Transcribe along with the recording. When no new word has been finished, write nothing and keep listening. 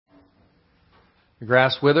The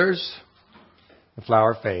grass withers, the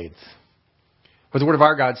flower fades. But the Word of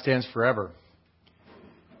our God stands forever.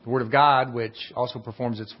 The Word of God, which also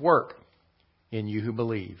performs its work in you who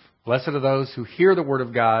believe. Blessed are those who hear the Word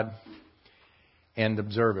of God and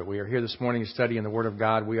observe it. We are here this morning to study in the Word of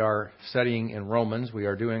God. We are studying in Romans. We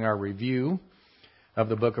are doing our review of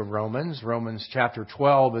the book of Romans. Romans chapter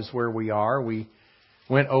 12 is where we are. We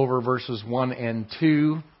went over verses 1 and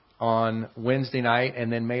 2 on Wednesday night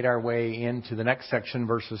and then made our way into the next section,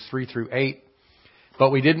 verses 3 through 8.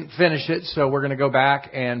 But we didn't finish it, so we're going to go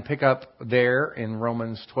back and pick up there in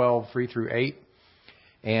Romans 12, 3 through 8,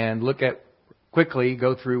 and quickly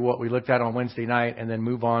go through what we looked at on Wednesday night and then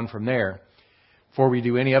move on from there. Before we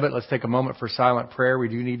do any of it, let's take a moment for silent prayer. We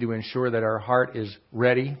do need to ensure that our heart is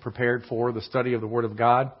ready, prepared for the study of the Word of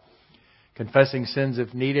God, confessing sins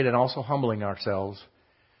if needed, and also humbling ourselves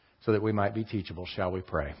so that we might be teachable. Shall we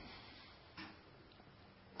pray?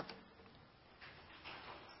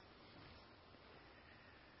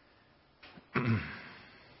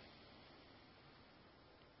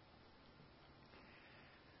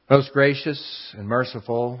 Most gracious and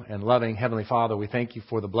merciful and loving Heavenly Father, we thank you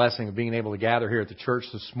for the blessing of being able to gather here at the church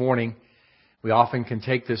this morning. We often can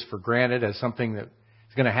take this for granted as something that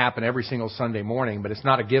is going to happen every single Sunday morning, but it's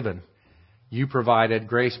not a given. You provided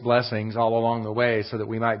grace blessings all along the way so that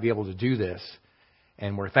we might be able to do this,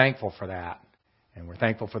 and we're thankful for that. And we're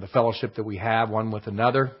thankful for the fellowship that we have one with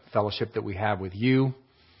another, fellowship that we have with you.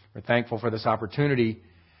 We're thankful for this opportunity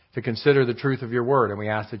to consider the truth of your word. And we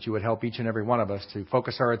ask that you would help each and every one of us to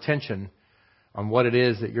focus our attention on what it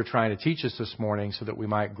is that you're trying to teach us this morning so that we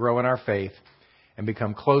might grow in our faith and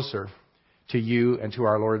become closer to you and to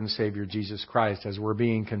our Lord and Savior Jesus Christ as we're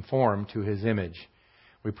being conformed to His image.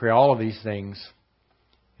 We pray all of these things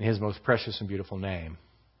in His most precious and beautiful name.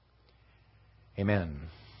 Amen.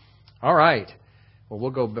 All right. Well, we're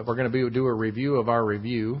going to do a review of our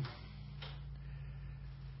review.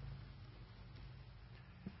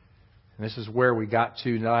 This is where we got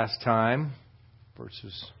to last time,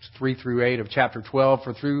 verses 3 through 8 of chapter 12.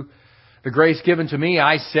 For through the grace given to me,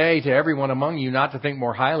 I say to everyone among you not to think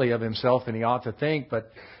more highly of himself than he ought to think,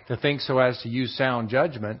 but to think so as to use sound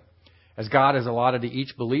judgment, as God has allotted to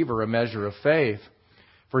each believer a measure of faith.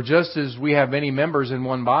 For just as we have many members in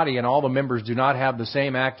one body, and all the members do not have the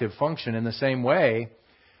same active function, in the same way,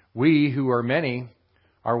 we who are many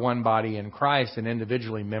are one body in Christ, and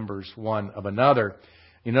individually members one of another.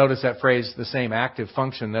 You notice that phrase, the same active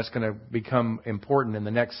function, that's going to become important in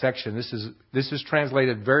the next section. This is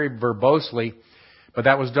translated very verbosely, but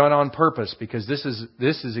that was done on purpose because this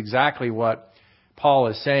is exactly what Paul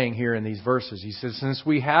is saying here in these verses. He says, since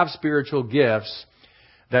we have spiritual gifts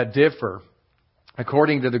that differ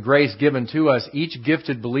according to the grace given to us, each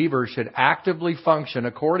gifted believer should actively function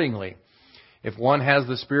accordingly. If one has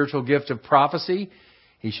the spiritual gift of prophecy,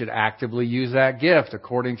 he should actively use that gift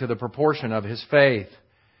according to the proportion of his faith.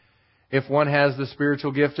 If one has the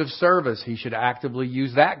spiritual gift of service, he should actively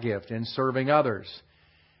use that gift in serving others.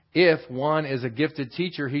 If one is a gifted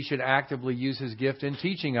teacher, he should actively use his gift in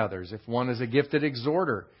teaching others. If one is a gifted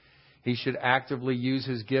exhorter, he should actively use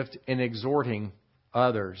his gift in exhorting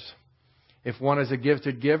others. If one is a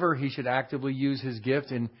gifted giver, he should actively use his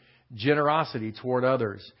gift in generosity toward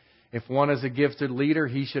others. If one is a gifted leader,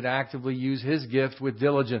 he should actively use his gift with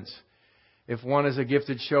diligence. If one is a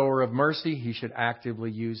gifted shower of mercy, he should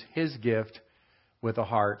actively use his gift with a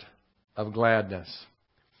heart of gladness.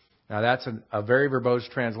 Now that's a very verbose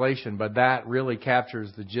translation, but that really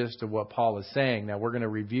captures the gist of what Paul is saying. Now we're going to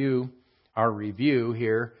review our review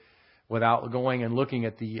here without going and looking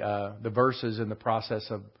at the verses in the process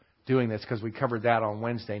of doing this because we covered that on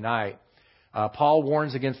Wednesday night. Paul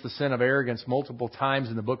warns against the sin of arrogance multiple times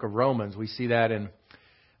in the book of Romans. We see that in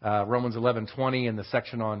Romans 11:20 in the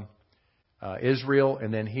section on Israel,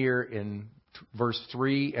 and then here in verse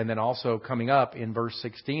 3, and then also coming up in verse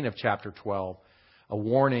 16 of chapter 12, a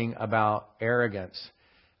warning about arrogance.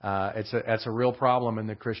 It's a real problem in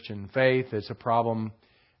the Christian faith. It's a problem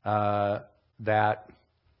that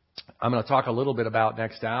I'm going to talk a little bit about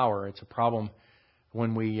next hour. It's a problem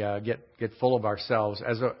when we get full of ourselves.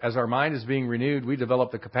 As our mind is being renewed, we develop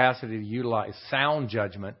the capacity to utilize sound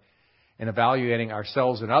judgment in evaluating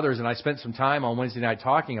ourselves and others. And I spent some time on Wednesday night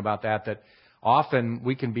talking about that often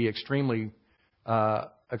we can be extremely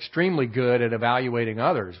good at evaluating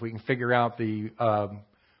others. We can figure out the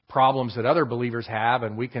problems that other believers have,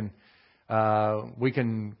 and we can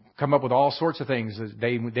come up with all sorts of things that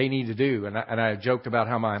they need to do. And I joked about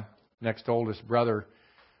how my next oldest brother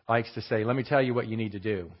likes to say, "Let me tell you what you need to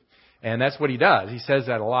do." And that's what he does. He says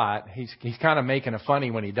that a lot. He's kind of making a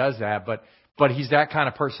funny when he does that, but he's that kind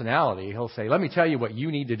of personality. He'll say, "Let me tell you what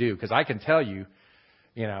you need to do, because I can tell you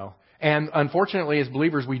you know. And unfortunately, as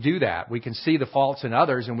believers, we do that. We can see the faults in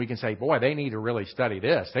others, and we can say, boy, they need to really study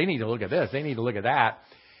this. They need to look at this. They need to look at that.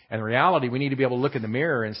 And in reality, we need to be able to look in the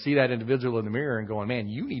mirror and see that individual in the mirror and going, man,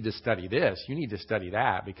 you need to study this. You need to study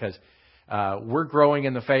that, because we're growing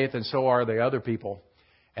in the faith, and so are the other people.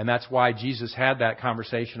 And that's why Jesus had that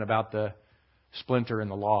conversation about the splinter in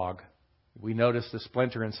the log. We notice the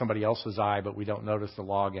splinter in somebody else's eye, but we don't notice the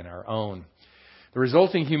log in our own. The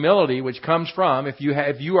resulting humility, which comes from, if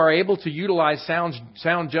you are able to utilize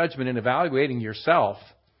sound judgment in evaluating yourself,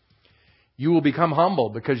 you will become humble,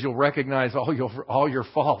 because you'll recognize all your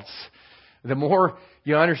faults. The more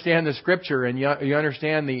you understand the Scripture and you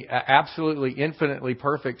understand the absolutely infinitely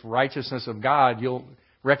perfect righteousness of God, you'll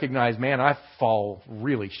recognize, man, I fall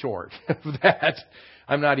really short of that.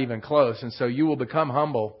 I'm not even close. And so you will become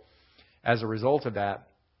humble as a result of that.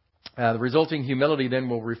 The resulting humility then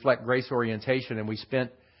will reflect grace orientation, and we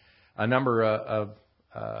spent a number of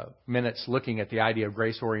minutes looking at the idea of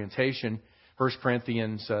grace orientation, 1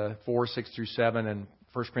 Corinthians 4, 6 through 7, and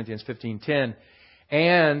 1 Corinthians 15:10.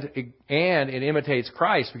 And it imitates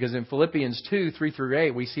Christ, because in Philippians 2, 3 through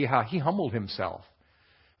 8, we see how He humbled Himself,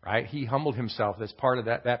 right? He humbled Himself. That's part of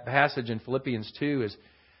that. That passage in Philippians 2 is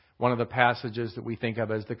one of the passages that we think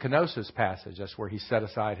of as the kenosis passage. That's where He set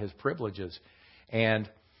aside His privileges. And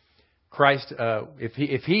Christ, if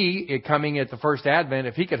he coming at the first advent,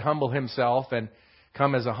 if He could humble Himself and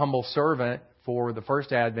come as a humble servant for the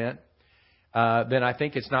first advent, then I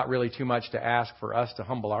think it's not really too much to ask for us to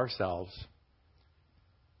humble ourselves.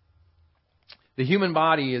 The human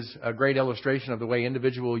body is a great illustration of the way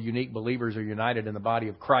individual, unique believers are united in the body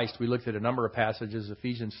of Christ. We looked at a number of passages: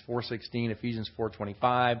 Ephesians 4:16, Ephesians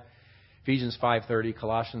 4:25, Ephesians 5:30,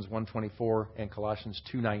 Colossians 1:24, and Colossians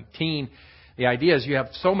 2:19. The idea is you have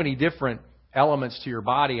so many different elements to your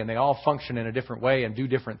body, and they all function in a different way and do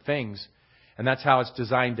different things. And that's how it's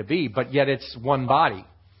designed to be. But yet it's one body.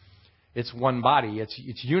 It's one body.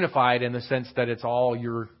 It's unified in the sense that it's all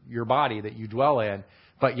your body that you dwell in.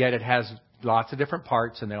 But yet it has lots of different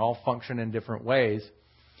parts, and they all function in different ways.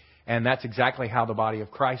 And that's exactly how the body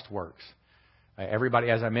of Christ works.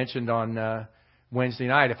 Everybody, as I mentioned on Wednesday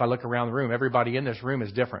night, if I look around the room, everybody in this room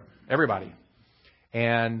is different. Everybody.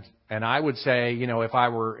 And I would say, if I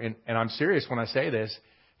were, and I'm serious when I say this,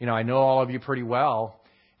 I know all of you pretty well.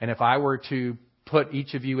 And if I were to put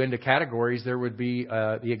each of you into categories, there would be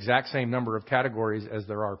the exact same number of categories as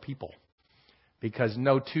there are people. Because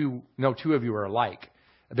no two of you are alike.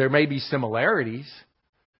 There may be similarities,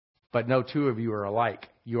 but no two of you are alike.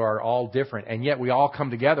 You are all different. And yet we all come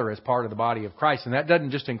together as part of the body of Christ. And that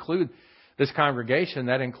doesn't just include this congregation.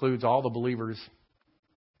 That includes all the believers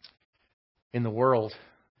in the world.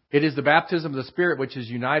 It is the baptism of the Spirit which has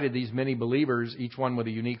united these many believers, each one with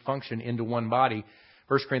a unique function, into one body.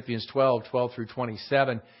 1 Corinthians 12 through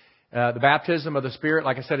 27. The baptism of the Spirit,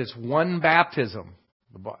 like I said, it's one baptism.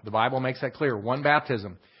 The Bible makes that clear, one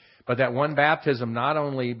baptism. But that one baptism not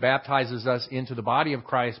only baptizes us into the body of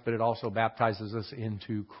Christ, but it also baptizes us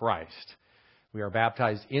into Christ. We are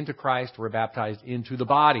baptized into Christ. We're baptized into the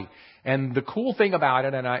body. And the cool thing about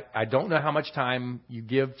it, and I don't know how much time you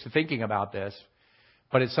give to thinking about this,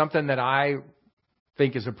 but it's something that I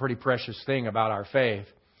think is a pretty precious thing about our faith,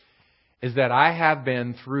 is that I have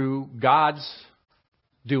been, through God's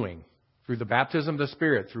doing, through the baptism of the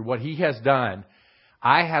Spirit, through what He has done,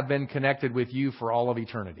 I have been connected with you for all of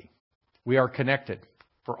eternity. We are connected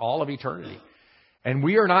for all of eternity. And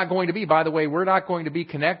we are not going to be, by the way, we're not going to be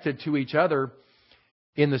connected to each other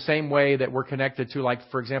in the same way that we're connected to, like,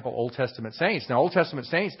 for example, Old Testament saints. Now, Old Testament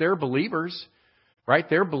saints, they're believers, right?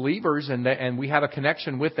 They're believers, and we have a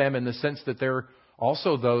connection with them in the sense that they're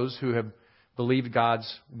also those who have believed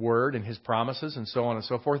God's Word and His promises and so on and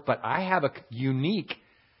so forth. But I have a unique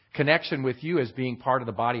connection with you as being part of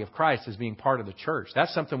the body of Christ, as being part of the church.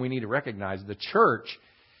 That's something we need to recognize. The church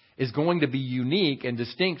is going to be unique and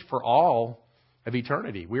distinct for all of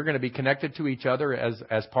eternity. We're going to be connected to each other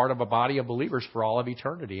as part of a body of believers for all of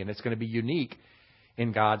eternity. And it's going to be unique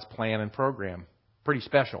in God's plan and program. Pretty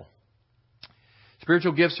special.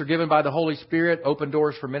 Spiritual gifts are given by the Holy Spirit. Open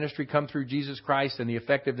doors for ministry come through Jesus Christ. And the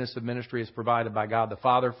effectiveness of ministry is provided by God the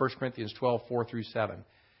Father. 1 Corinthians 12, 4 through 7.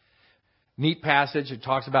 Neat passage. It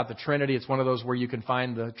talks about the Trinity. It's one of those where you can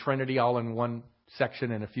find the Trinity all in one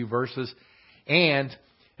section in a few verses. And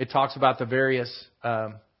it talks about the various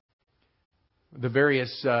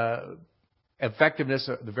effectiveness,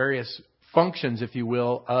 the various functions, if you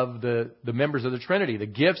will, of the members of the Trinity. The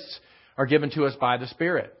gifts are given to us by the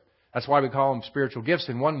Spirit. That's why we call them spiritual gifts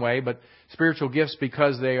in one way, but spiritual gifts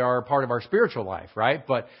because they are part of our spiritual life, right?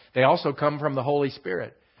 But they also come from the Holy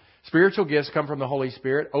Spirit. Spiritual gifts come from the Holy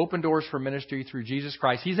Spirit, open doors for ministry through Jesus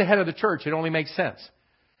Christ. He's the head of the church. It only makes sense.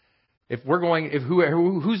 Who's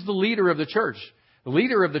the leader of the church? The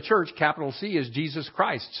leader of the church, capital C, is Jesus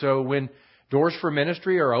Christ. So when doors for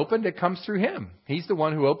ministry are opened, it comes through Him. He's the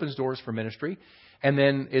one who opens doors for ministry. And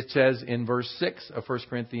then it says in verse 6 of 1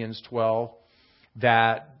 Corinthians 12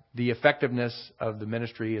 that the effectiveness of the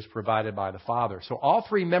ministry is provided by the Father. So all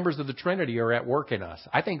three members of the Trinity are at work in us.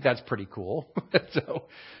 I think that's pretty cool. So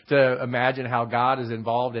to imagine how God is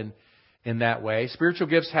involved in that way. Spiritual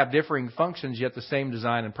gifts have differing functions, yet the same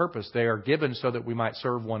design and purpose. They are given so that we might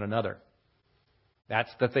serve one another.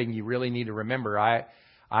 That's the thing you really need to remember. I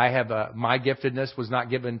have my giftedness was not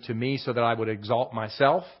given to me so that I would exalt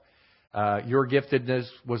myself. Your giftedness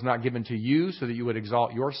was not given to you so that you would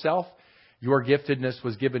exalt yourself. Your giftedness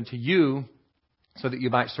was given to you so that you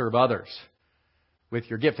might serve others with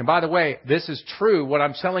your gift. And by the way, this is true. What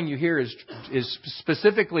I'm telling you here is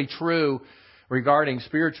specifically true regarding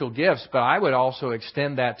spiritual gifts, but I would also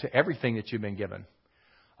extend that to everything that you've been given.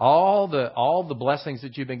 All the blessings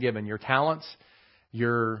that you've been given, your talents,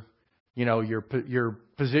 your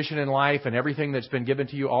position in life and everything that's been given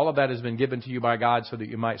to you, all of that has been given to you by God so that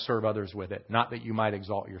you might serve others with it, not that you might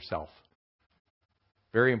exalt yourself.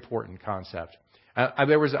 Very important concept. I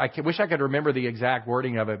wish I could remember the exact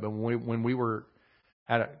wording of it, but when we were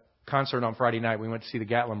at a concert on Friday night, we went to see the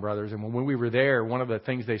Gatlin Brothers, and when we were there, one of the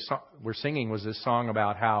things they were singing was this song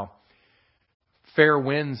about how fair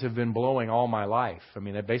winds have been blowing all my life. I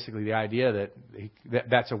mean, basically the idea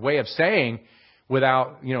that's a way of saying,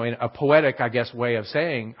 without, in a poetic, I guess, way of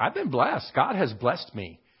saying, I've been blessed. God has blessed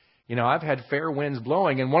me. I've had fair winds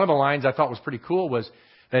blowing. And one of the lines I thought was pretty cool was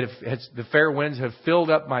that if the fair winds have filled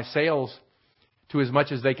up my sails to as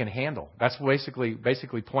much as they can handle. That's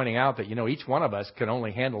basically pointing out that, each one of us can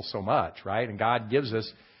only handle so much, right? And God gives us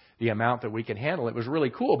the amount that we can handle. It was really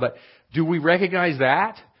cool. But do we recognize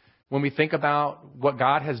that when we think about what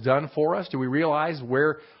God has done for us? Do we realize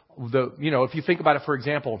where if you think about it, for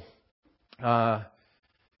example, I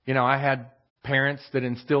had parents that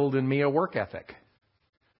instilled in me a work ethic.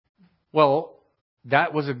 Well,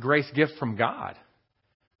 that was a grace gift from God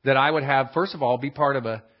that I would have, first of all, be part of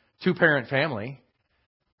a two-parent family,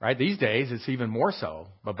 right? These days, it's even more so.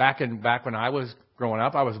 But back when I was growing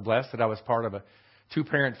up, I was blessed that I was part of a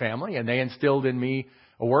two-parent family, and they instilled in me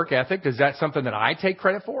a work ethic. Is that something that I take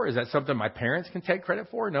credit for? Is that something my parents can take credit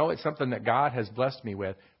for? No, it's something that God has blessed me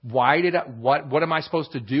with. What am I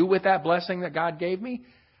supposed to do with that blessing that God gave me?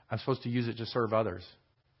 I'm supposed to use it to serve others,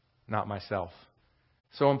 not myself.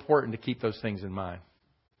 So important to keep those things in mind.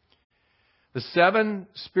 The 7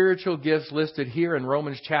 spiritual gifts listed here in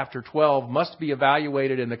Romans chapter 12 must be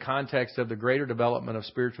evaluated in the context of the greater development of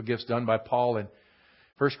spiritual gifts done by Paul in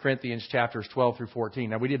 1 Corinthians chapters 12 through 14.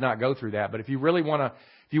 Now, we did not go through that, but if you want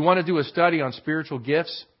to do a study on spiritual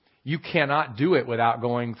gifts, you cannot do it without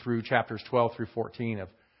going through chapters 12 through 14 of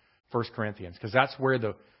 1 Corinthians, because that's where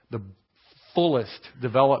the fullest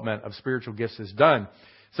development of spiritual gifts is done.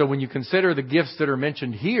 So when you consider the gifts that are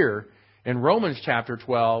mentioned here in Romans chapter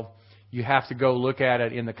 12, you have to go look at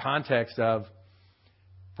it in the context of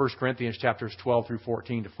 1 Corinthians chapters 12 through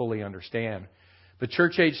 14 to fully understand. The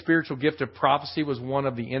church age spiritual gift of prophecy was one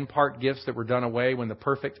of the in-part gifts that were done away when the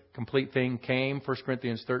perfect, complete thing came. 1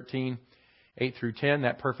 Corinthians 13, 8 through 10.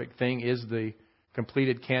 That perfect thing is the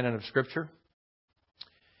completed canon of Scripture.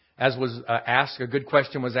 As was asked, a good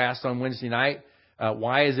question was asked on Wednesday night.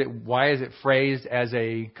 Why is it phrased as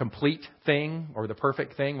a complete thing or the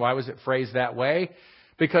perfect thing? Why was it phrased that way?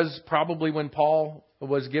 Because probably when Paul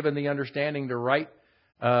was given the understanding to write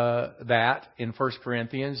that in 1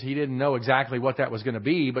 Corinthians, he didn't know exactly what that was going to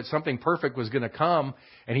be, but something perfect was going to come,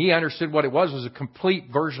 and he understood what it was a complete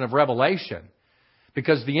version of revelation.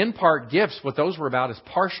 Because the in-part gifts, what those were about is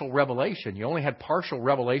partial revelation. You only had partial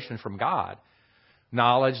revelation from God.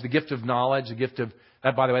 Knowledge, the gift of knowledge, the gift of...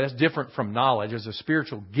 That, by the way, that's different from knowledge. It's a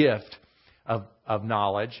spiritual gift of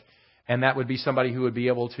knowledge. And that would be somebody who would be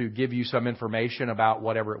able to give you some information about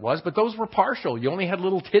whatever it was. But those were partial. You only had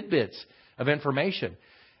little tidbits of information.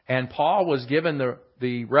 And Paul was given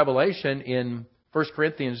the revelation in 1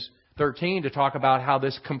 Corinthians 13 to talk about how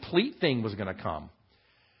this complete thing was going to come.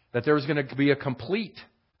 That there was going to be a complete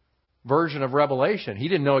version of revelation. He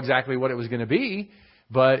didn't know exactly what it was going to be,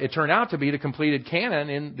 but it turned out to be the completed canon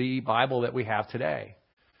in the Bible that we have today.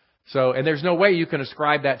 So, and there's no way you can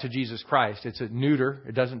ascribe that to Jesus Christ. It's a neuter.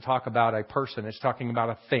 It doesn't talk about a person. It's talking about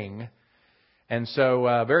a thing. And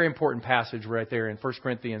so, very important passage right there in 1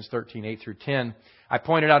 Corinthians 13, 8 through 10. I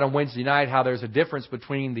pointed out on Wednesday night how there's a difference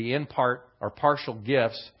between the in-part or partial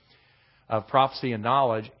gifts of prophecy and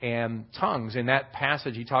knowledge and tongues. In that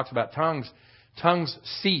passage, he talks about tongues tongues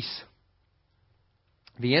cease.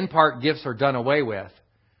 The in-part gifts are done away with,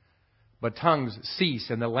 but tongues cease.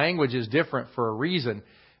 And the language is different for a reason.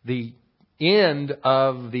 The end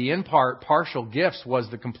of the in-part partial gifts was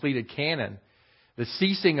the completed canon. The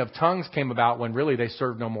ceasing of tongues came about when really they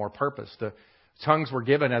served no more purpose. The tongues were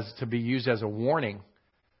given as to be used as a warning.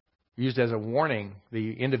 Used as a warning.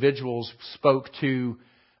 The individuals spoke to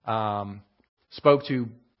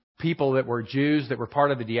people that were Jews that were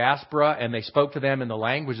part of the diaspora, and they spoke to them in the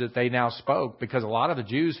language that they now spoke, because a lot of the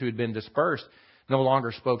Jews who had been dispersed no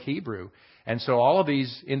longer spoke Hebrew. And so all of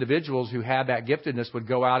these individuals who had that giftedness would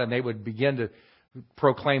go out and they would begin to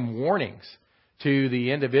proclaim warnings to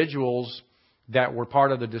the individuals that were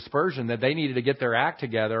part of the dispersion that they needed to get their act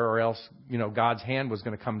together, or else, God's hand was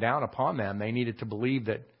going to come down upon them. They needed to believe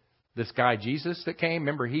that this guy Jesus that came,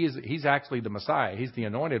 remember, he's actually the Messiah. He's the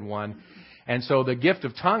anointed one. And so the gift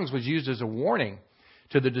of tongues was used as a warning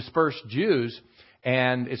to the dispersed Jews.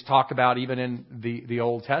 And it's talked about even in the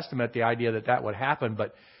Old Testament, the idea that would happen.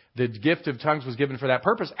 But the gift of tongues was given for that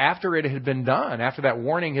purpose after it had been done, after that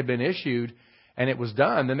warning had been issued and it was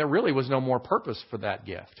done. Then there really was no more purpose for that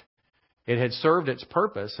gift. It had served its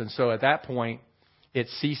purpose. And so at that point, it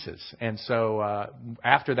ceases. And so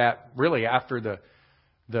after that, really after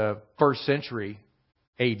the first century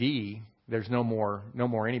A.D., there's no more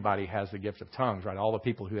anybody has the gift of tongues, right? All the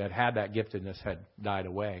people who had that giftedness had died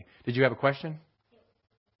away. Did you have a question?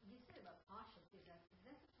 You said about partial gifts. Is that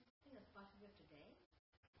such a thing as partial gift today?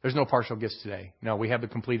 There's no partial gifts today. No, we have the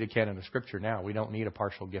completed canon of Scripture now. We don't need a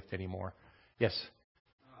partial gift anymore. Yes?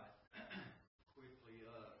 All right. Quickly,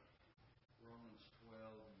 Romans 12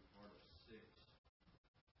 and part of 6.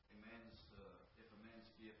 If a man's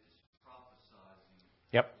gift is prophesizing,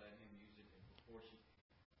 Yep. let him use it in proportion.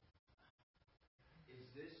 Is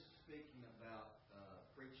this speaking about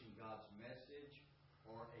preaching God's message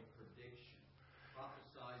or a prediction?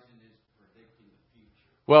 Prophesying is predicting the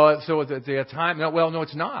future. Well, so at the time, no,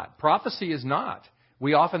 it's not. Prophecy is not.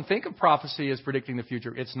 We often think of prophecy as predicting the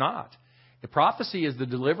future. It's not. The prophecy is the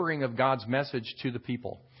delivering of God's message to the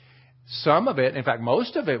people. Some of it, in fact,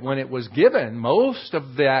 most of it when it was given,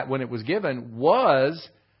 was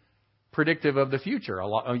predictive of the future.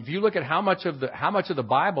 If you look at how much of the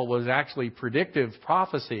Bible was actually predictive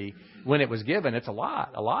prophecy when it was given, it's a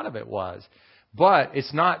lot. A lot of it was. But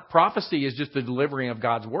it's not, prophecy is just the delivering of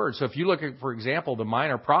God's word. So if you look at, for example, the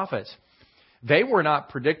minor prophets, they were not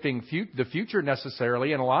predicting the future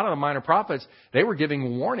necessarily. And a lot of the minor prophets, they were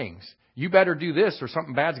giving warnings. You better do this or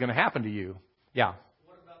something bad's going to happen to you. Yeah.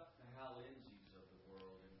 What about the Hal Lindsays of the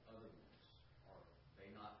world and other ones? Are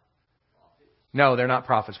they not prophets? No, they're not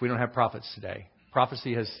prophets. We don't have prophets today.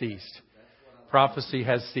 Prophecy has ceased. Prophecy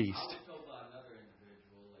has ceased. I was told by another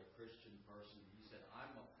individual, a Christian person, he said,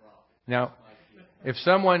 I'm a prophet. Now, if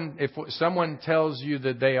someone tells you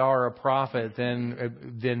that they are a prophet,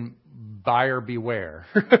 then buyer beware.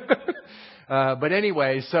 But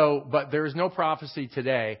anyway, but there is no prophecy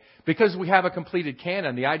today because we have a completed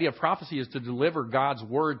canon. The idea of prophecy is to deliver God's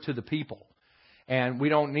word to the people. And we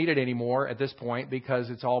don't need it anymore at this point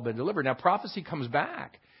because it's all been delivered. Now, prophecy comes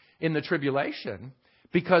back in the tribulation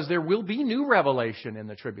because there will be new revelation in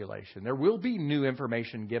the tribulation. There will be new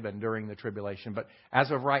information given during the tribulation. But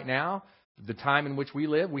as of right now, the time in which we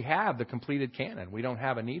live, we have the completed canon. We don't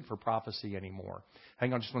have a need for prophecy anymore.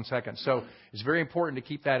 Hang on just one second. So it's very important to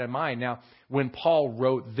keep that in mind. Now, when Paul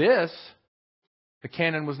wrote this, the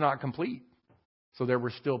canon was not complete. So there were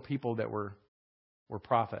still people that were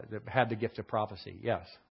prophet, that had the gift of prophecy. Yes?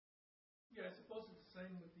 Yeah, I suppose it's the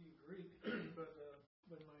same with the Greek. But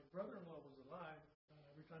when my brother-in-law was alive,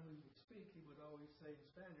 every time he would speak, he would always say in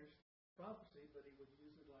Spanish prophecy, but he would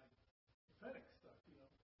use it like prophetic stuff,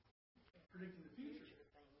 predicting the future.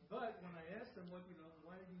 But when I asked him, why did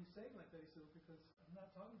you say it like that? He said, because I'm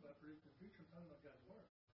not talking about predicting the future, I'm talking about God's word.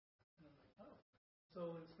 And I'm like, oh.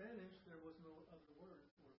 So in Spanish, there was no other word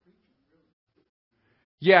for preaching, really.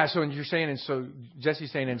 Yeah, so you're saying,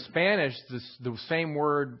 Jesse's saying in Spanish, the same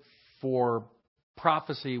word for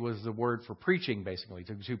prophecy was the word for preaching, basically.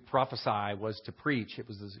 To prophesy was to preach. It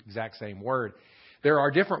was the exact same word. There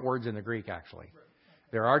are different words in the Greek, actually.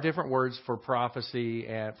 There are different words for prophecy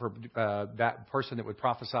and for that person that would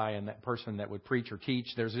prophesy and that person that would preach or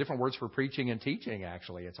teach. There's different words for preaching and teaching,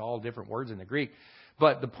 actually. It's all different words in the Greek.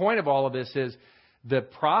 But the point of all of this is the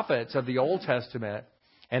prophets of the Old Testament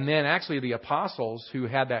and then actually the apostles who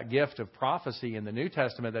had that gift of prophecy in the New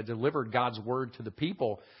Testament that delivered God's word to the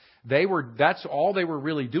people, that's all they were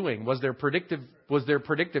really doing. Was there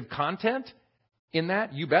predictive content in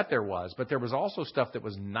that? You bet there was. But there was also stuff that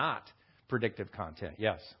was not predictive content.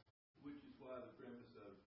 Yes. Which is why the premise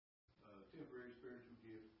of temporary spiritual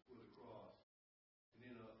gift for the cross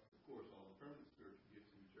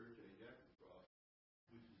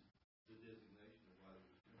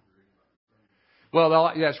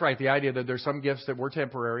Well, that's right. The idea that there's some gifts that were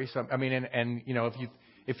temporary. And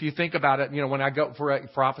if you think about it, when I go for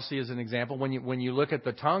prophecy as an example, when you look at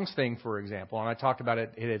the tongues thing, for example, and I talked about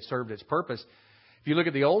it had served its purpose. If you look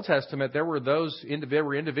at the Old Testament, there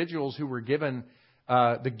were individuals who were given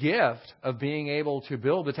the gift of being able to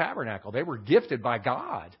build the tabernacle. They were gifted by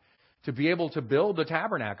God to be able to build the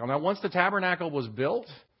tabernacle. Now, once the tabernacle was built,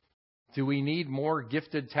 do we need more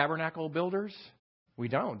gifted tabernacle builders? We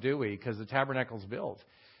don't, do we? Because the tabernacle's built.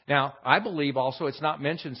 Now, I believe also, it's not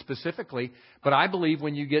mentioned specifically, but I believe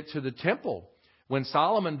when you get to the temple, when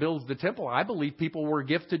Solomon builds the temple, I believe people were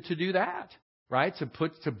gifted to do that, right?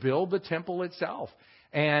 To build the temple itself.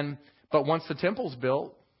 But once the temple's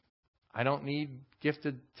built, I don't need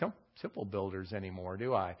gifted temple builders anymore,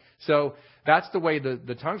 do I? So that's the way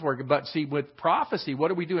the tongues work. But see, with prophecy, what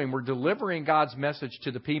are we doing? We're delivering God's message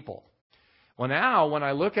to the people. Well, now, when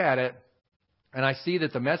I look at it, and I see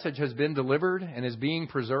that the message has been delivered and is being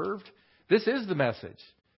preserved, this is the message.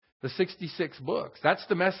 The 66 books. That's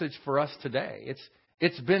the message for us today.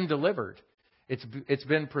 It's been delivered. It's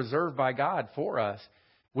been preserved by God for us.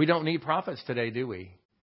 We don't need prophets today, do we?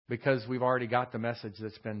 Because we've already got the message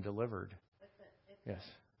that's been delivered. Yes.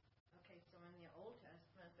 Okay, so in the Old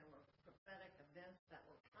Testament, there were prophetic events that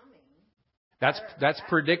were coming. That's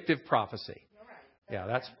predictive prophecy. You're right. Yeah,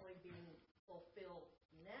 that's actually being fulfilled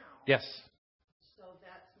now. yes. So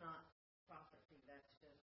that's not prophecy. That's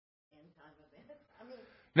just end time events. I mean,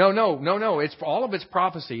 No. It's all of it's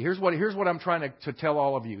prophecy. Here's what I'm trying to tell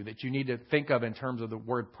all of you that you need to think of in terms of the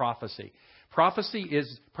word prophecy. Prophecy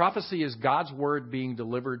is God's word being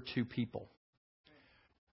delivered to people.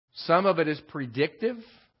 Some of it is predictive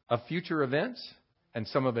of future events, and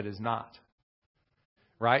some of it is not.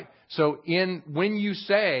 Right? So when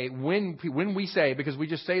we say, because we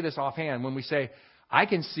just say this offhand, when we say, I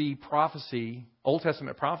can see prophecy, Old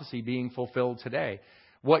Testament prophecy being fulfilled today.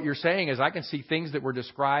 What you're saying is I can see things that were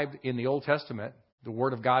described in the Old Testament, the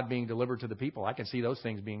Word of God being delivered to the people. I can see those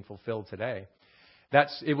things being fulfilled today.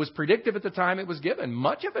 It was predictive at the time it was given.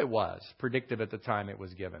 Much of it was predictive at the time it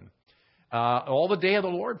was given. All the day of the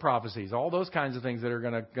Lord prophecies, all those kinds of things that are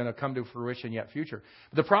going to come to fruition yet future.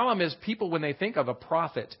 The problem is people, when they think of a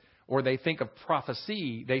prophet or they think of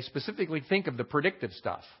prophecy, they specifically think of the predictive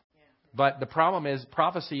stuff. yeah. But the problem is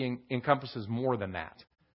prophecy encompasses more than that.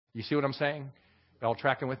 You see what I'm saying? Y'all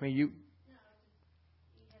tracking with me? You had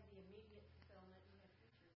the immediate fulfillment. You had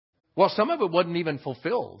future. Well, some of it wasn't even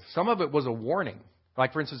fulfilled. Some of it was a warning.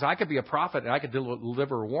 Like, for instance, I could be a prophet and I could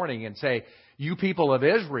deliver a warning and say, you people of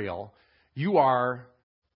Israel, you are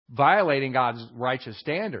violating God's righteous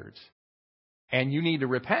standards and you need to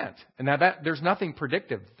repent. And now there's nothing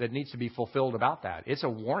predictive that needs to be fulfilled about that. It's a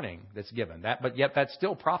warning that's given. But yet that's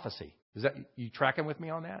still prophecy. Is that, you tracking with me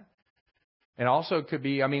on that? And also it could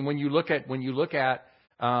be, when you look at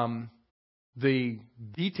the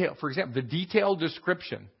detail, for example, the detailed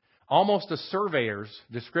description, almost a surveyor's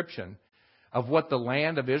description of what the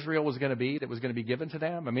land of Israel was going to be, that was going to be given to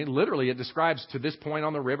them. Literally it describes to this point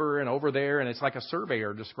on the river and over there, and it's like a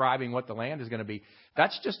surveyor describing what the land is going to be.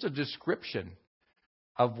 That's just a description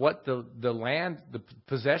of what the land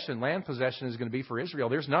possession is going to be for Israel.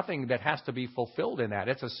 There's nothing that has to be fulfilled in that.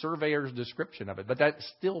 It's a surveyor's description of it. But that's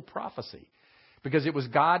still prophecy. Because it was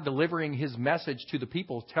God delivering His message to the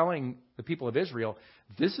people, telling the people of Israel,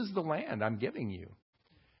 this is the land I'm giving you.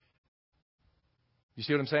 You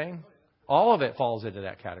see what I'm saying? All of it falls into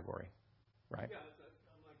that category, right? Yeah,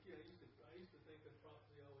 I'm like, I used to think that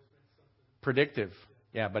prophecy always meant something. Predictive.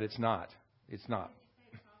 Yeah, but it's not. It's not.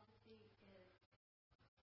 Did you say prophecy is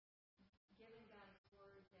giving God's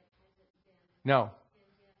word that hasn't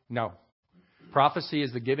been No. Prophecy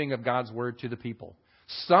is the giving of God's word to the people.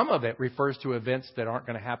 Some of it refers to events that aren't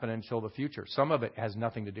going to happen until the future. Some of it has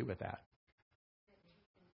nothing to do with that.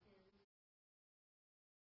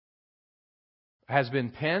 Has been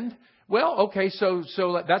penned? Well, okay, so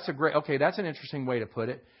that's that's an interesting way to put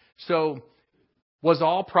it. So, was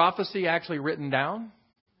all prophecy actually written down?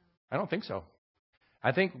 I don't think so.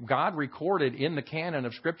 I think God recorded in the canon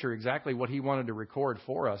of Scripture exactly what He wanted to record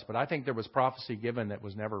for us, but I think there was prophecy given that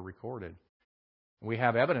was never recorded. We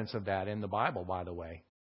have evidence of that in the Bible, by the way.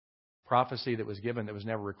 Prophecy that was given that was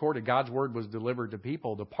never recorded. God's word was delivered to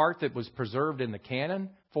people. The part that was preserved in the canon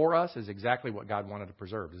for us is exactly what God wanted to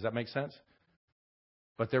preserve. Does that make sense?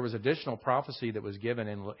 But there was additional prophecy that was given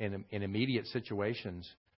in immediate situations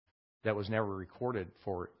that was never recorded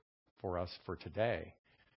for us for today.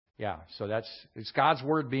 Yeah, so it's God's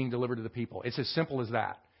word being delivered to the people. It's as simple as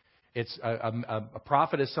that. It's a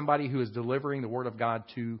prophet is somebody who is delivering the word of God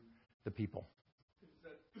to the people. Is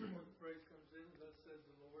that where the phrase comes in, thus says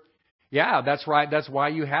the Lord? Yeah, that's right. That's why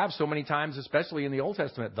you have so many times, especially in the Old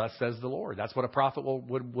Testament, thus says the Lord. That's what a prophet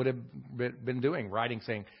would have been doing, writing,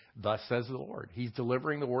 saying, thus says the Lord. He's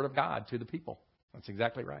delivering the word of God to the people. That's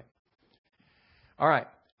exactly right. All right.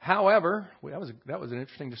 However, that was an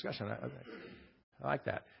interesting discussion. I like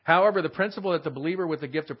that. However, the principle that the believer with the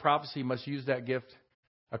gift of prophecy must use that gift.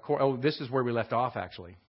 This is where we left off,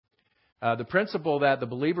 actually. The principle that the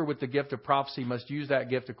believer with the gift of prophecy must use that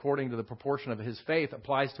gift according to the proportion of his faith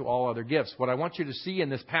applies to all other gifts. What I want you to see in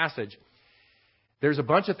this passage, there's a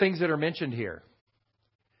bunch of things that are mentioned here.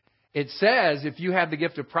 It says if you have the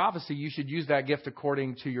gift of prophecy, you should use that gift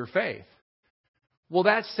according to your faith. Well,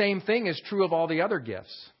 that same thing is true of all the other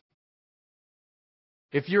gifts.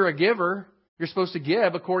 If you're a giver, you're supposed to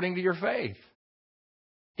give according to your faith.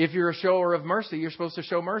 If you're a shower of mercy, you're supposed to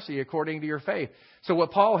show mercy according to your faith. So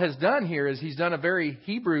what Paul has done here is he's done a very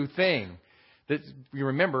Hebrew thing. That you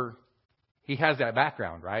remember, he has that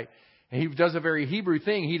background, right? And he does a very Hebrew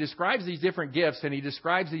thing. He describes these different gifts and he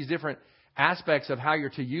describes these different aspects of how you're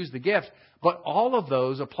to use the gift. But all of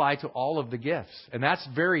those apply to all of the gifts. And that's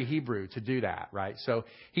very Hebrew to do that, right? So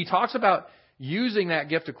he talks about using that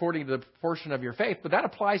gift according to the proportion of your faith, but that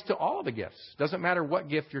applies to all the gifts. Doesn't matter what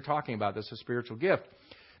gift you're talking about. That's a spiritual gift.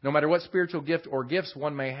 No matter what spiritual gift or gifts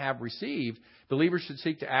one may have received, believers should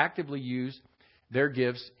seek to actively use their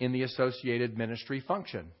gifts in the associated ministry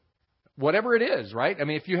function. Whatever it is, right? I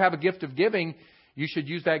mean, if you have a gift of giving, you should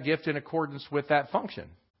use that gift in accordance with that function,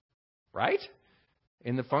 right?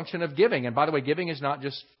 In the function of giving. And by the way, giving is not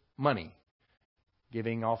just money.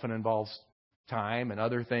 Giving often involves time and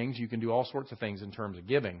other things. You can do all sorts of things in terms of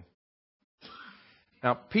giving.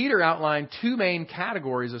 Now, Peter outlined two main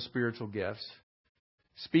categories of spiritual gifts: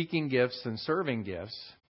 speaking gifts and serving gifts.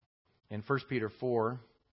 In 1 Peter 4,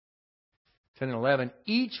 10 and 11,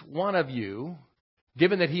 each one of you,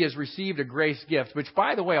 given that he has received a grace gift, which,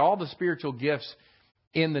 by the way, all the spiritual gifts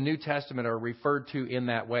in the New Testament are referred to in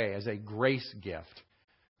that way, as a grace gift.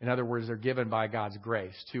 In other words, they're given by God's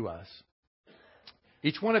grace to us.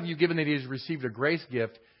 Each one of you, given that he has received a grace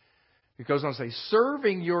gift, it goes on to say,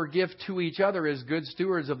 serving your gift to each other as good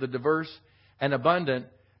stewards of the diverse and abundant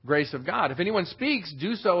grace of God. If anyone speaks,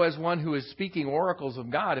 do so as one who is speaking oracles of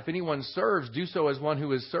God. If anyone serves, do so as one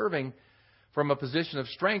who is serving from a position of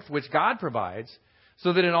strength which God provides,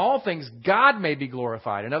 so that in all things God may be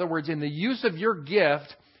glorified. In other words, in the use of your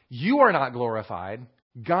gift, you are not glorified,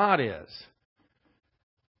 God is.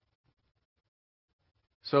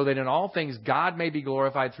 So that in all things God may be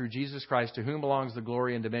glorified through Jesus Christ, to whom belongs the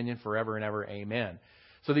glory and dominion forever and ever. Amen.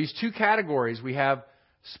 So these two categories, we have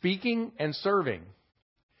speaking and serving.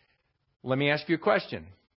 Let me ask you a question.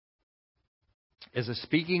 Is a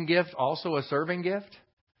speaking gift also a serving gift?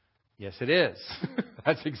 Yes, it is.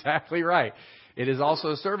 That's exactly right. It is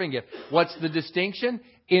also a serving gift. What's the distinction?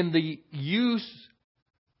 In the use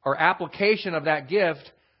or application of that gift,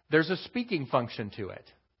 there's a speaking function to it.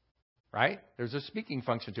 Right? There's a speaking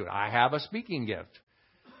function to it. I have a speaking gift.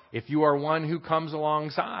 If you are one who comes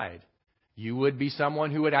alongside, you would be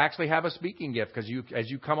someone who would actually have a speaking gift, because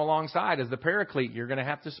as you come alongside as the paraclete, you're going to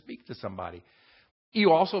have to speak to somebody.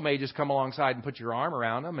 You also may just come alongside and put your arm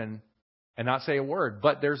around them and not say a word,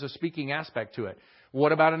 but there's a speaking aspect to it.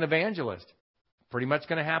 What about an evangelist? Pretty much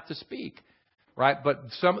going to have to speak, right? But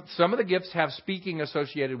some of the gifts have speaking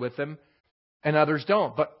associated with them and others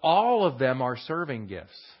don't. But all of them are serving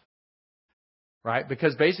gifts, right?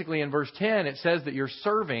 Because basically in verse 10, it says that you're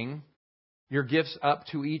serving your gifts up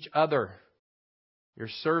to each other. You're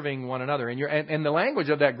serving one another. And the language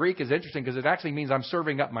of that Greek is interesting, because it actually means I'm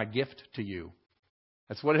serving up my gift to you.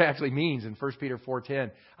 That's what it actually means in 1 Peter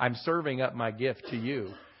 4:10. I'm serving up my gift to you.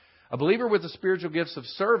 A believer with the spiritual gifts of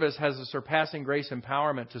service has the surpassing grace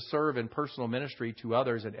empowerment to serve in personal ministry to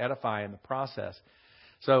others and edify in the process.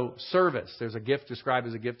 So service, there's a gift described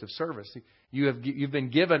as a gift of service. You've been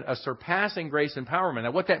given a surpassing grace empowerment.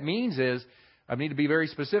 Now what that means is, I need to be very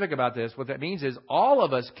specific about this. What that means is all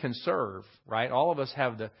of us can serve, right? All of us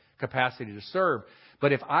have the capacity to serve.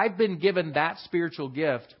 But if I've been given that spiritual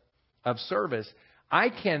gift of service, I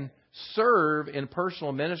can serve in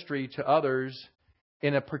personal ministry to others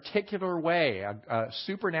in a particular way, a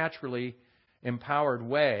supernaturally empowered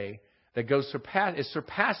way that is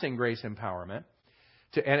surpassing grace empowerment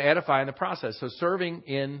and edify in the process. So serving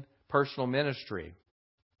in personal ministry.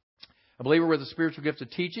 A believer with a spiritual gift of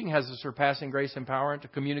teaching has the surpassing grace empowerment to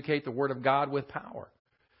communicate the Word of God with power.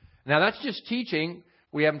 Now that's just teaching.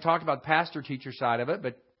 We haven't talked about the pastor-teacher side of it,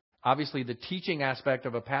 but obviously the teaching aspect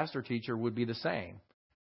of a pastor-teacher would be the same.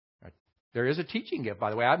 There is a teaching gift, by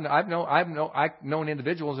the way. I've known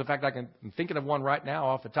individuals. In fact, I'm thinking of one right now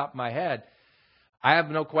off the top of my head. I have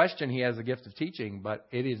no question he has the gift of teaching, but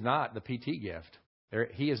it is not the PT gift.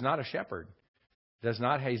 He is not a shepherd. He's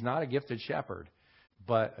not a gifted shepherd.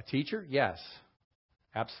 But a teacher, yes,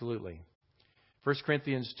 absolutely. 1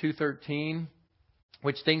 Corinthians 2:13,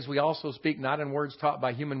 which things we also speak not in words taught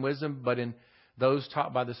by human wisdom, but in those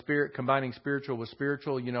taught by the Spirit, combining spiritual with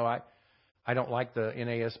spiritual. You know, I don't like the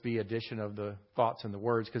NASB edition of the thoughts and the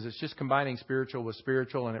words because it's just combining spiritual with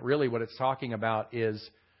spiritual, and what it's talking about is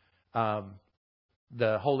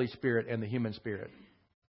the Holy Spirit and the human spirit.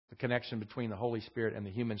 The connection between the Holy Spirit and the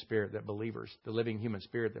human spirit that believers, the living human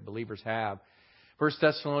spirit that believers have. 1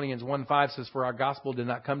 Thessalonians 1:5 says, "For our gospel did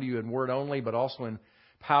not come to you in word only, but also in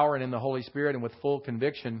power and in the Holy Spirit and with full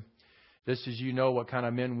conviction. This is you know what kind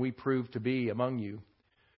of men we prove to be among you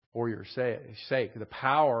for your sake." The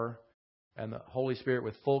power and the Holy Spirit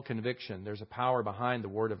with full conviction. There's a power behind the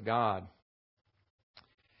Word of God.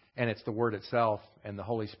 And it's the Word itself and the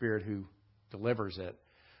Holy Spirit who delivers it.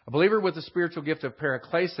 A believer with the spiritual gift of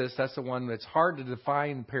paraklesis, that's the one that's hard to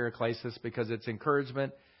define, paraklesis, because it's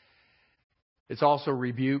encouragement. It's also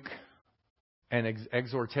rebuke and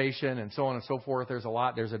exhortation and so on and so forth. There's a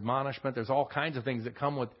lot. There's admonishment. There's all kinds of things that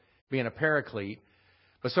come with being a paraclete.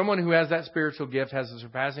 But someone who has that spiritual gift has the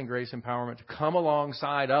surpassing grace empowerment to come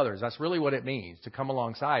alongside others. That's really what it means, to come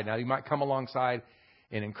alongside. Now, you might come alongside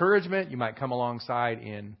in encouragement. You might come alongside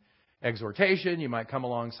in exhortation. You might come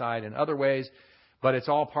alongside in other ways. But it's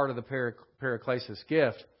all part of the paraklesis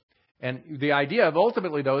gift. And the idea of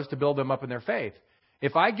ultimately, though, is to build them up in their faith.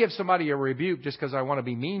 If I give somebody a rebuke just because I want to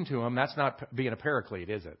be mean to them, that's not being a paraclete,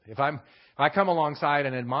 is it? If I come alongside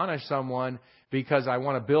and admonish someone because I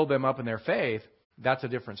want to build them up in their faith, that's a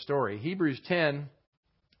different story. Hebrews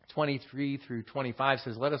 10:23 through 25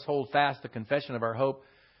 says, "Let us hold fast the confession of our hope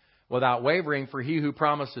without wavering, for he who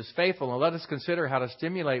promised is faithful. And let us consider how to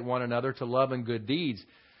stimulate one another to love and good deeds,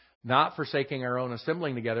 not forsaking our own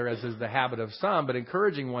assembling together, as is the habit of some, but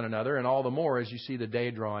encouraging one another, and all the more as you see the day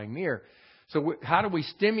drawing near." So how do we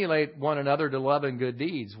stimulate one another to love and good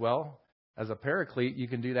deeds? Well, as a paraclete, you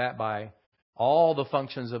can do that by all the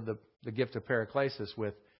functions of the gift of paraklesis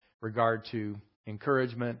with regard to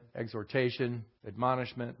encouragement, exhortation,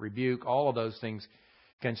 admonishment, rebuke. All of those things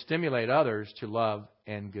can stimulate others to love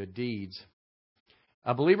and good deeds.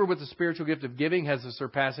 A believer with the spiritual gift of giving has the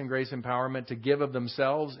surpassing grace empowerment to give of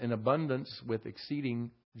themselves in abundance with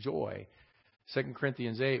exceeding joy. 2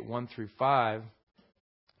 Corinthians 8:1 through 5.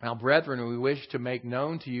 "Now, brethren, we wish to make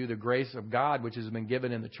known to you the grace of God which has been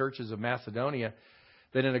given in the churches of Macedonia,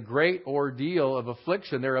 that in a great ordeal of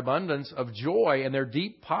affliction, their abundance of joy and their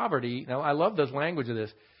deep poverty." Now, I love the language of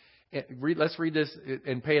this. Let's read this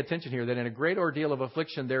and pay attention here. "That in a great ordeal of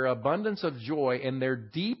affliction, their abundance of joy and their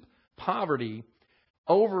deep poverty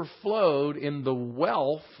overflowed in the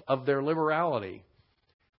wealth of their liberality."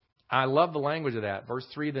 I love the language of that. Verse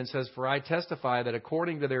 3 then says, "For I testify that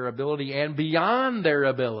according to their ability and beyond their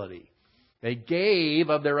ability, they gave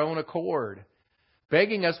of their own accord,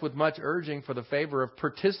 begging us with much urging for the favor of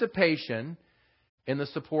participation in the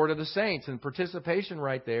support of the saints." And participation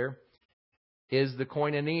right there is the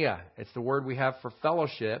koinonia. It's the word we have for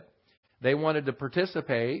fellowship. They wanted to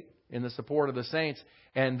participate in the support of the saints.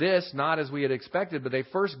 And this, not as we had expected, but they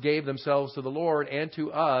first gave themselves to the Lord and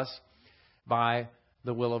to us by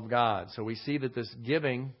the will of God. So we see that this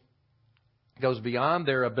giving goes beyond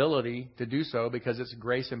their ability to do so because it's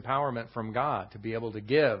grace empowerment from God to be able to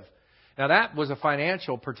give. Now that was a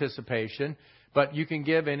financial participation, but you can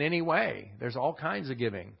give in any way. There's all kinds of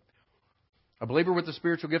giving. A believer with the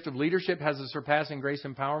spiritual gift of leadership has the surpassing grace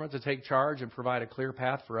empowerment to take charge and provide a clear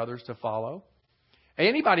path for others to follow.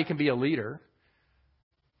 Anybody can be a leader,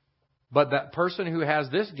 but that person who has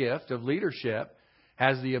this gift of leadership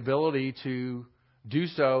has the ability to do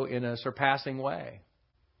so in a surpassing way.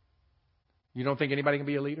 You don't think anybody can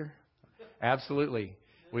be a leader? Absolutely.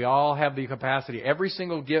 We all have the capacity. Every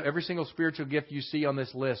single gift, every single spiritual gift you see on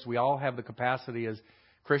this list, we all have the capacity as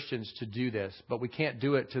Christians to do this. But we can't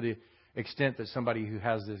do it to the extent that somebody who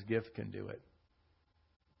has this gift can do it.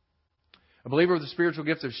 A believer with the spiritual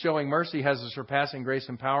gift of showing mercy has the surpassing grace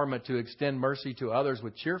empowerment to extend mercy to others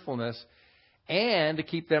with cheerfulness and to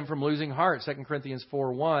keep them from losing heart. 2 Corinthians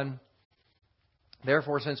 4:1.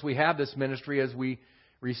 "Therefore, since we have this ministry, as we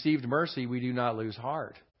received mercy, we do not lose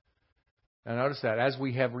heart." Now notice that. As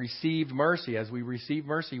we have received mercy,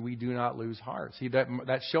 we do not lose heart. See,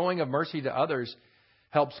 that showing of mercy to others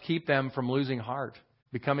helps keep them from losing heart,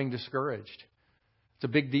 becoming discouraged. It's a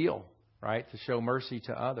big deal, right, to show mercy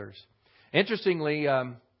to others. Interestingly,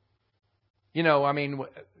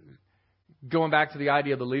 going back to the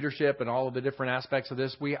idea of the leadership and all of the different aspects of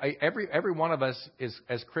this, every one of us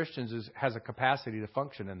as Christians has a capacity to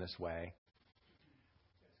function in this way.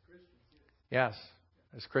 Yes,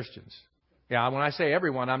 as Christians. Yeah, when I say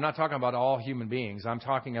everyone, I'm not talking about all human beings. I'm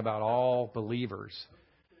talking about all believers.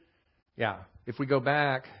 Yeah, if we go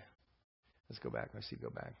back, let's go back. Let's see, go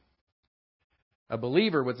back. A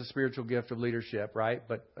believer with the spiritual gift of leadership, right?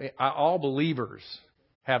 But all believers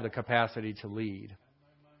have the capacity to lead.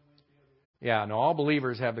 Yeah, no, all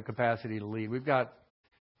believers have the capacity to lead. We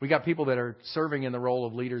got people that are serving in the role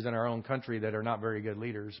of leaders in our own country that are not very good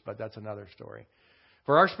leaders, but that's another story.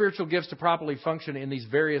 For our spiritual gifts to properly function in these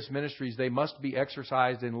various ministries, they must be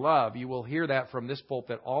exercised in love. You will hear that from this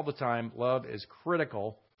pulpit all the time. Love is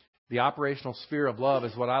critical. The operational sphere of love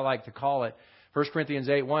is what I like to call it. 1 Corinthians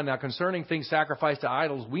 8:1. Now, concerning things sacrificed to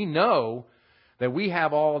idols, we know that we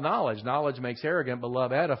have all knowledge. Knowledge makes arrogant, but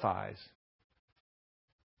love edifies.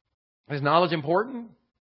 Is knowledge important?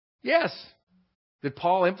 Yes. Did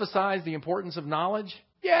Paul emphasize the importance of knowledge?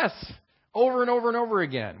 Yes. Over and over and over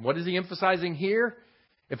again. What is he emphasizing here?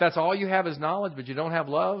 If that's all you have is knowledge, but you don't have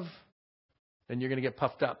love, then you're going to get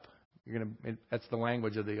puffed up. That's the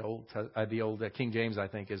language of the old King James, I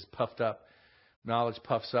think, is puffed up. Knowledge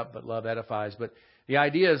puffs up, but love edifies. But the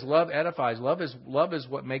idea is love edifies. Love is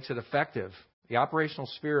what makes it effective. The operational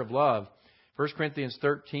sphere of love. 1 Corinthians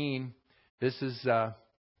 13. This is the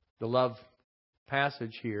love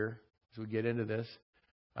passage here as we get into this.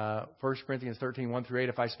 1 Corinthians 13:1-8.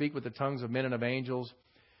 If I speak with the tongues of men and of angels,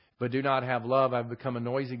 but do not have love, I've become a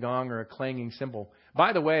noisy gong or a clanging cymbal.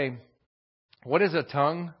 By the way, what is a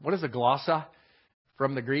tongue? What is a glossa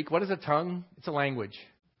from the Greek? What is a tongue? It's a language,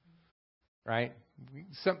 right?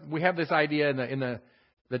 We have this idea in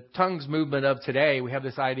the tongues movement of today. We have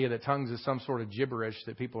this idea that tongues is some sort of gibberish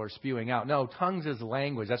that people are spewing out. No, tongues is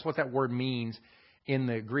language. That's what that word means in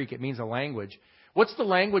the Greek. It means a language. What's the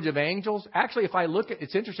language of angels? Actually, if I look at,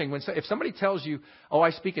 it's interesting if somebody tells you, "Oh,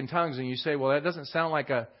 I speak in tongues," and you say, "Well, that doesn't sound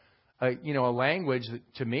like a language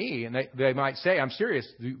to me," and they might say, "I'm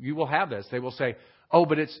serious, you will have this." They will say, "Oh,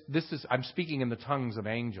 but I'm speaking in the tongues of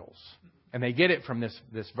angels," and they get it from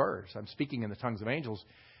this verse. I'm speaking in the tongues of angels.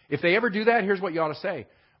 If they ever do that, here's what you ought to say.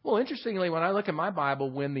 Well, interestingly, when I look at my Bible,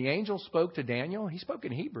 when the angel spoke to Daniel, he spoke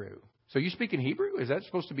in Hebrew. So you speak in Hebrew? Is that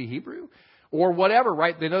supposed to be Hebrew? Or whatever,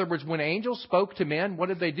 right? In other words, when angels spoke to men, what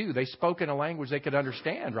did they do? They spoke in a language they could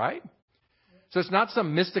understand, right? So it's not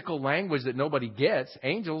some mystical language that nobody gets.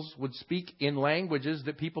 Angels would speak in languages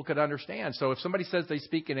that people could understand. So if somebody says they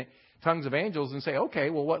speak in tongues of angels and say, okay,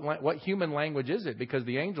 well, what human language is it? Because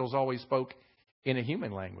the angels always spoke in a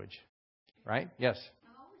human language, right? Yes?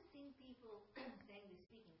 I've always seen people saying they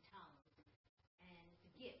speak in tongues, and it's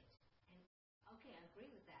a gift. And okay, I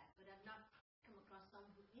agree with that, but I've not come across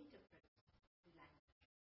someone who interprets the language.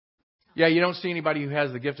 Yeah, you don't see anybody who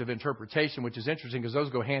has the gift of interpretation, which is interesting because those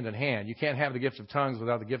go hand in hand. You can't have the gift of tongues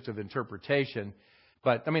without the gift of interpretation.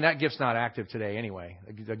 But, that gift's not active today anyway,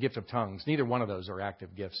 the gift of tongues. Neither one of those are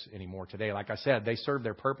active gifts anymore today. Like I said, they served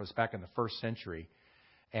their purpose back in the first century,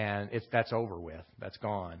 and that's over with. That's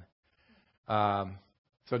gone.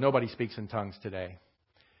 So nobody speaks in tongues today.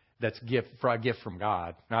 That's a gift from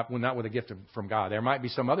God, not with a gift from God. There might be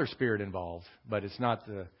some other spirit involved, but it's not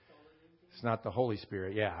the Holy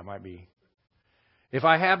Spirit. Yeah, it might be. If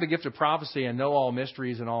I have the gift of prophecy and know all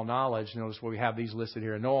mysteries and all knowledge, notice we have these listed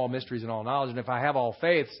here, and know all mysteries and all knowledge, and if I have all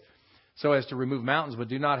faiths so as to remove mountains but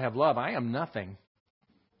do not have love, I am nothing.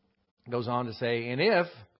 It goes on to say, and if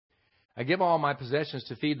I give all my possessions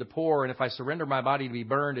to feed the poor, and if I surrender my body to be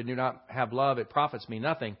burned and do not have love, it profits me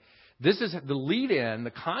nothing. This is the lead-in,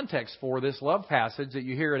 the context for this love passage that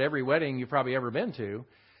you hear at every wedding you've probably ever been to.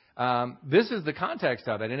 This is the context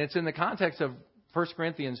of it, and it's in the context of 1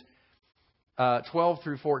 Corinthians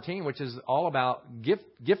 12-14, which is all about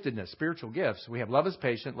giftedness, spiritual gifts. We have love is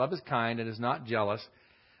patient, love is kind, and is not jealous.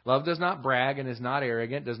 Love does not brag and is not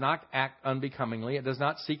arrogant, does not act unbecomingly, it does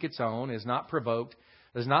not seek its own, is not provoked,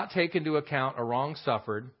 does not take into account a wrong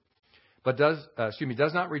suffered, but does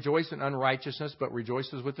not rejoice in unrighteousness, but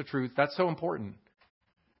rejoices with the truth. That's so important.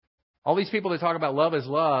 All these people that talk about love is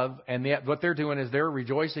love, and yet what they're doing is they're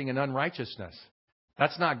rejoicing in unrighteousness.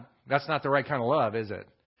 That's not the right kind of love, is it?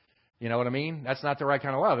 You know what I mean? That's not the right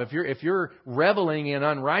kind of love. If you're reveling in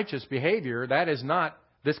unrighteous behavior, that is not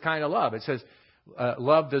this kind of love. It says,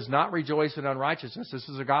 love does not rejoice in unrighteousness. This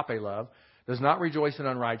is agape love. Does not rejoice in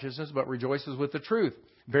unrighteousness, but rejoices with the truth.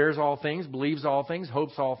 Bears all things, believes all things,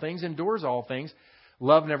 hopes all things, endures all things.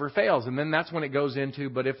 Love never fails. And then that's when it goes into,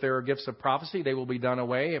 but if there are gifts of prophecy, they will be done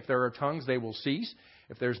away. If there are tongues, they will cease.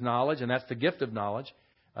 If there's knowledge, and that's the gift of knowledge,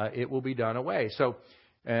 it will be done away. So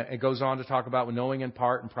it goes on to talk about knowing in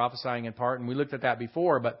part and prophesying in part. And we looked at that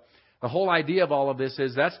before. But the whole idea of all of this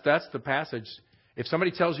is that's the passage If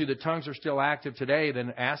somebody tells you that tongues are still active today,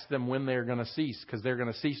 then ask them when they're going to cease, because they're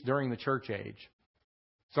going to cease during the church age.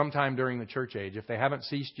 Sometime during the church age. If they haven't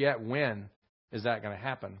ceased yet, when is that going to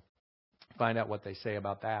happen? Find out what they say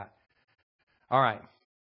about that. All right.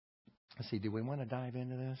 Let's see. Do we want to dive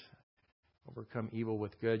into this? Overcome evil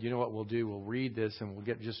with good. You know what we'll do? We'll read this and we'll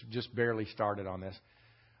get just barely started on this.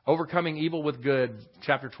 Overcoming evil with good.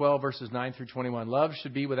 Chapter 12, verses 9 through 21. Love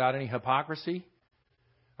should be without any hypocrisy.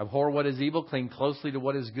 Abhor what is evil. Cling closely to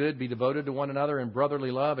what is good. Be devoted to one another in brotherly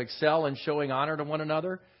love. Excel in showing honor to one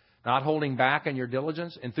another. Not holding back in your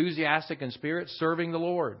diligence. Enthusiastic in spirit. Serving the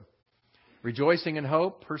Lord. Rejoicing in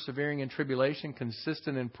hope. Persevering in tribulation.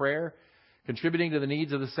 Consistent in prayer. Contributing to the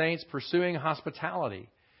needs of the saints. Pursuing hospitality.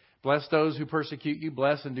 Bless those who persecute you.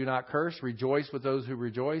 Bless and do not curse. Rejoice with those who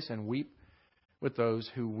rejoice. And weep with those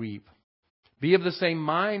who weep. Be of the same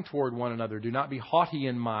mind toward one another. Do not be haughty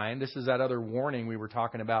in mind. This is that other warning we were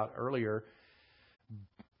talking about earlier.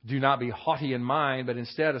 Do not be haughty in mind, but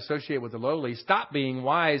instead associate with the lowly. Stop being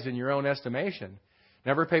wise in your own estimation.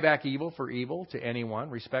 Never pay back evil for evil to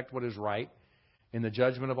anyone. Respect what is right in the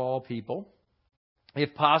judgment of all people.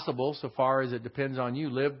 If possible, so far as it depends on you,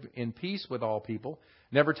 live in peace with all people.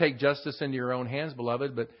 Never take justice into your own hands,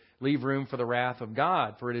 beloved, but leave room for the wrath of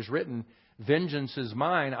God. For it is written, vengeance is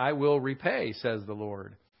mine, I will repay, says the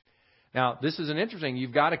Lord. Now, this is an interesting.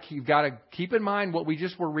 You've got to keep in mind what we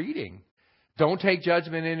just were reading. Don't take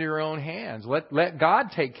judgment into your own hands. Let God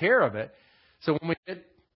take care of it. So when we get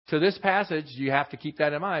to this passage, you have to keep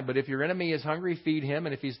that in mind. But if your enemy is hungry, feed him,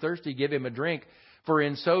 and if he's thirsty, give him a drink. For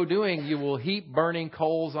in so doing, you will heap burning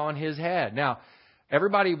coals on his head. Now,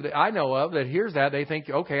 everybody that I know of that hears that, they think,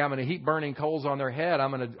 okay, I'm going to heap burning coals on their head.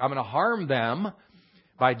 I'm going to harm them.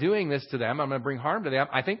 By doing this to them, I'm going to bring harm to them.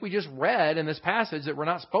 I think we just read in this passage that we're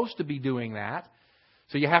not supposed to be doing that.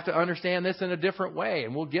 So you have to understand this in a different way,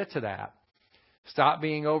 and we'll get to that. Stop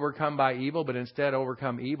being overcome by evil, but instead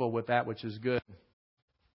overcome evil with that which is good.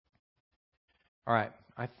 All right.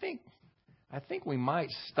 I think we might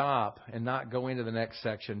stop and not go into the next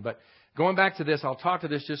section. But going back to this, I'll talk to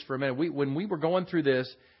this just for a minute. When we were going through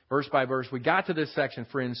this verse by verse, we got to this section.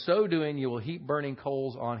 For in so doing, you will heap burning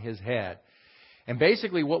coals on his head. And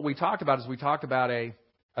basically what we talked about is we talked about a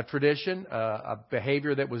tradition, a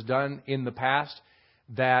behavior that was done in the past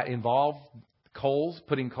that involved coals,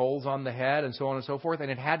 putting coals on the head and so on and so forth. And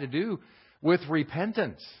it had to do with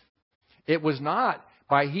repentance. It was not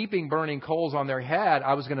by heaping burning coals on their head,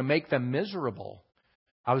 I was going to make them miserable.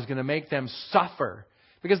 I was going to make them suffer.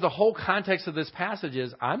 Because the whole context of this passage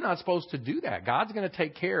is I'm not supposed to do that. God's going to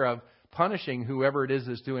take care of punishing whoever it is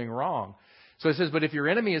that's doing wrong. So it says, but if your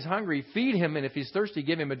enemy is hungry, feed him, and if he's thirsty,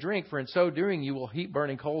 give him a drink. For in so doing, you will heap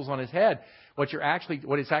burning coals on his head. What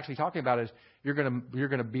it's actually talking about is you're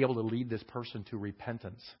going to be able to lead this person to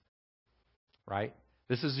repentance, right?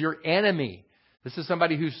 This is your enemy. This is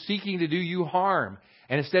somebody who's seeking to do you harm,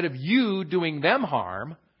 and instead of you doing them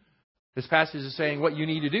harm, this passage is saying what you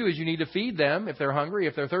need to do is you need to feed them if they're hungry,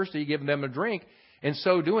 if they're thirsty, give them a drink. In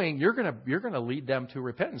so doing, you're going to lead them to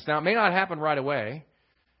repentance. Now, it may not happen right away,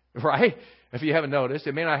 right? If you haven't noticed,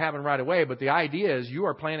 it may not happen right away, but the idea is you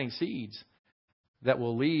are planting seeds that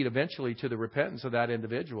will lead eventually to the repentance of that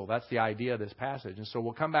individual. That's the idea of this passage. And so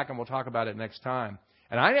we'll come back and we'll talk about it next time.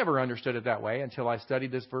 And I never understood it that way until I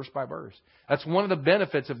studied this verse by verse. That's one of the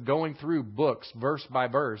benefits of going through books verse by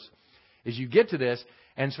verse, is you get to this,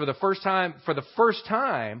 and for the first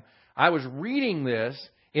time, I was reading this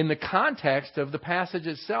in the context of the passage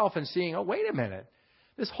itself and seeing, oh, wait a minute.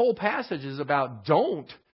 This whole passage is about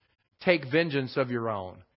don't take vengeance of your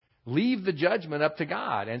own. Leave the judgment up to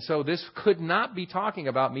God. And so this could not be talking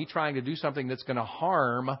about me trying to do something that's going to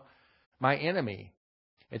harm my enemy.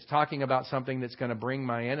 It's talking about something that's going to bring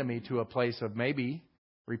my enemy to a place of maybe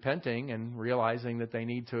repenting and realizing that they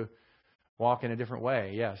need to walk in a different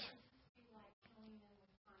way. Yes.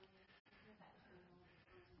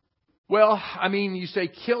 Well, I mean, you say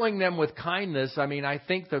killing them with kindness. I mean, I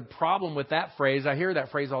think the problem with that phrase, I hear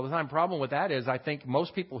that phrase all the time. Problem with that is I think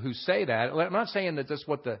most people who say that, I'm not saying that that's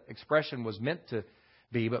what the expression was meant to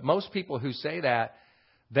be, but most people who say that,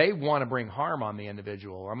 they want to bring harm on the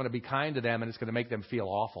individual. I'm going to be kind to them and it's going to make them feel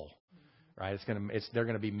awful, right? They're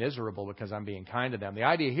going to be miserable because I'm being kind to them. The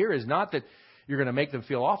idea here is not that you're going to make them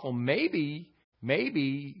feel awful. Maybe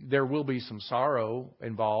there will be some sorrow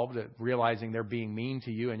involved, realizing they're being mean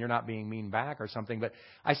to you and you're not being mean back or something. But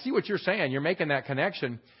I see what you're saying. You're making that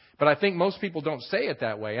connection. But I think most people don't say it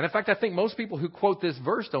that way. And in fact, I think most people who quote this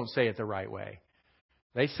verse don't say it the right way.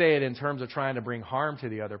 They say it in terms of trying to bring harm to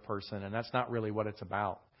the other person, and that's not really what it's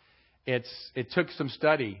about. It took some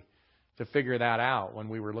study to figure that out when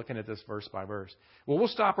we were looking at this verse by verse. Well, we'll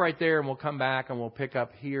stop right there and we'll come back and we'll pick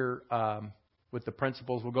up here with the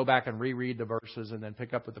principles. We'll go back and reread the verses and then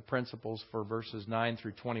pick up with the principles for verses 9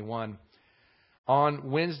 through 21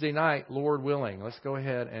 on Wednesday night, Lord willing. Let's go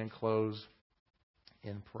ahead and close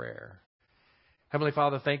in prayer. Heavenly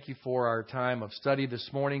Father, thank you for our time of study this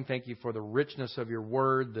morning. Thank you for the richness of your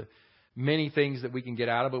word, the many things that we can get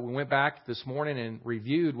out of it. We went back this morning and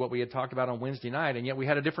reviewed what we had talked about on Wednesday night, and yet we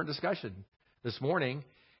had a different discussion this morning,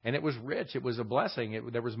 and it was rich. It was a blessing.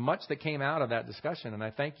 There was much that came out of that discussion, and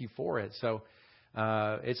I thank you for it. So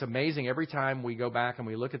it's amazing. Every time we go back and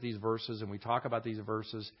we look at these verses and we talk about these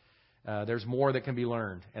verses, there's more that can be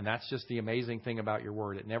learned, and that's just the amazing thing about your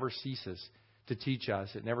word. It never ceases to teach us.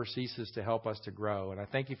 It never ceases to help us to grow, and I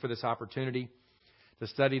thank you for this opportunity to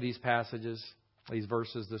study these passages, these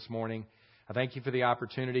verses this morning. I thank you for the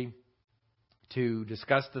opportunity to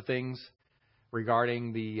discuss the things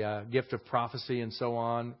regarding the gift of prophecy and so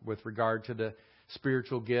on, with regard to the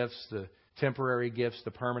spiritual gifts, the temporary gifts,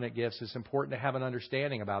 the permanent gifts. It's important to have an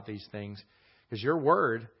understanding about these things because your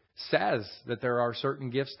word says that there are certain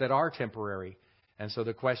gifts that are temporary. And so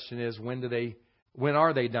the question is, when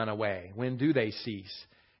are they done away? When do they cease?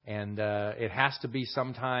 And it has to be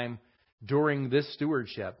sometime during this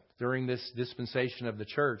stewardship, during this dispensation of the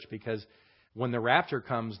church, because when the rapture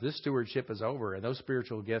comes, this stewardship is over, and those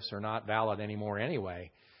spiritual gifts are not valid anymore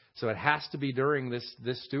anyway. So it has to be during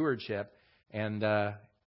this stewardship, and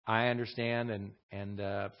I understand,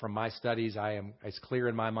 and from my studies, it's clear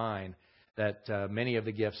in my mind that many of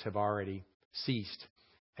the gifts have already ceased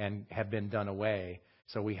and have been done away.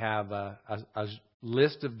 So we have a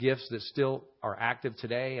list of gifts that still are active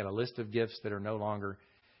today, and a list of gifts that are no longer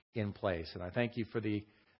in place. And I thank you for the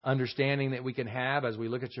understanding that we can have as we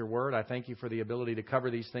look at your word. I thank you for the ability to cover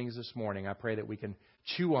these things this morning. I pray that we can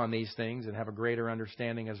chew on these things and have a greater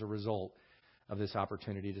understanding as a result of this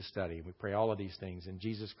opportunity to study. We pray all of these things in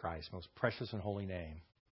Jesus Christ's most precious and holy name.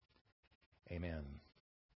 Amen.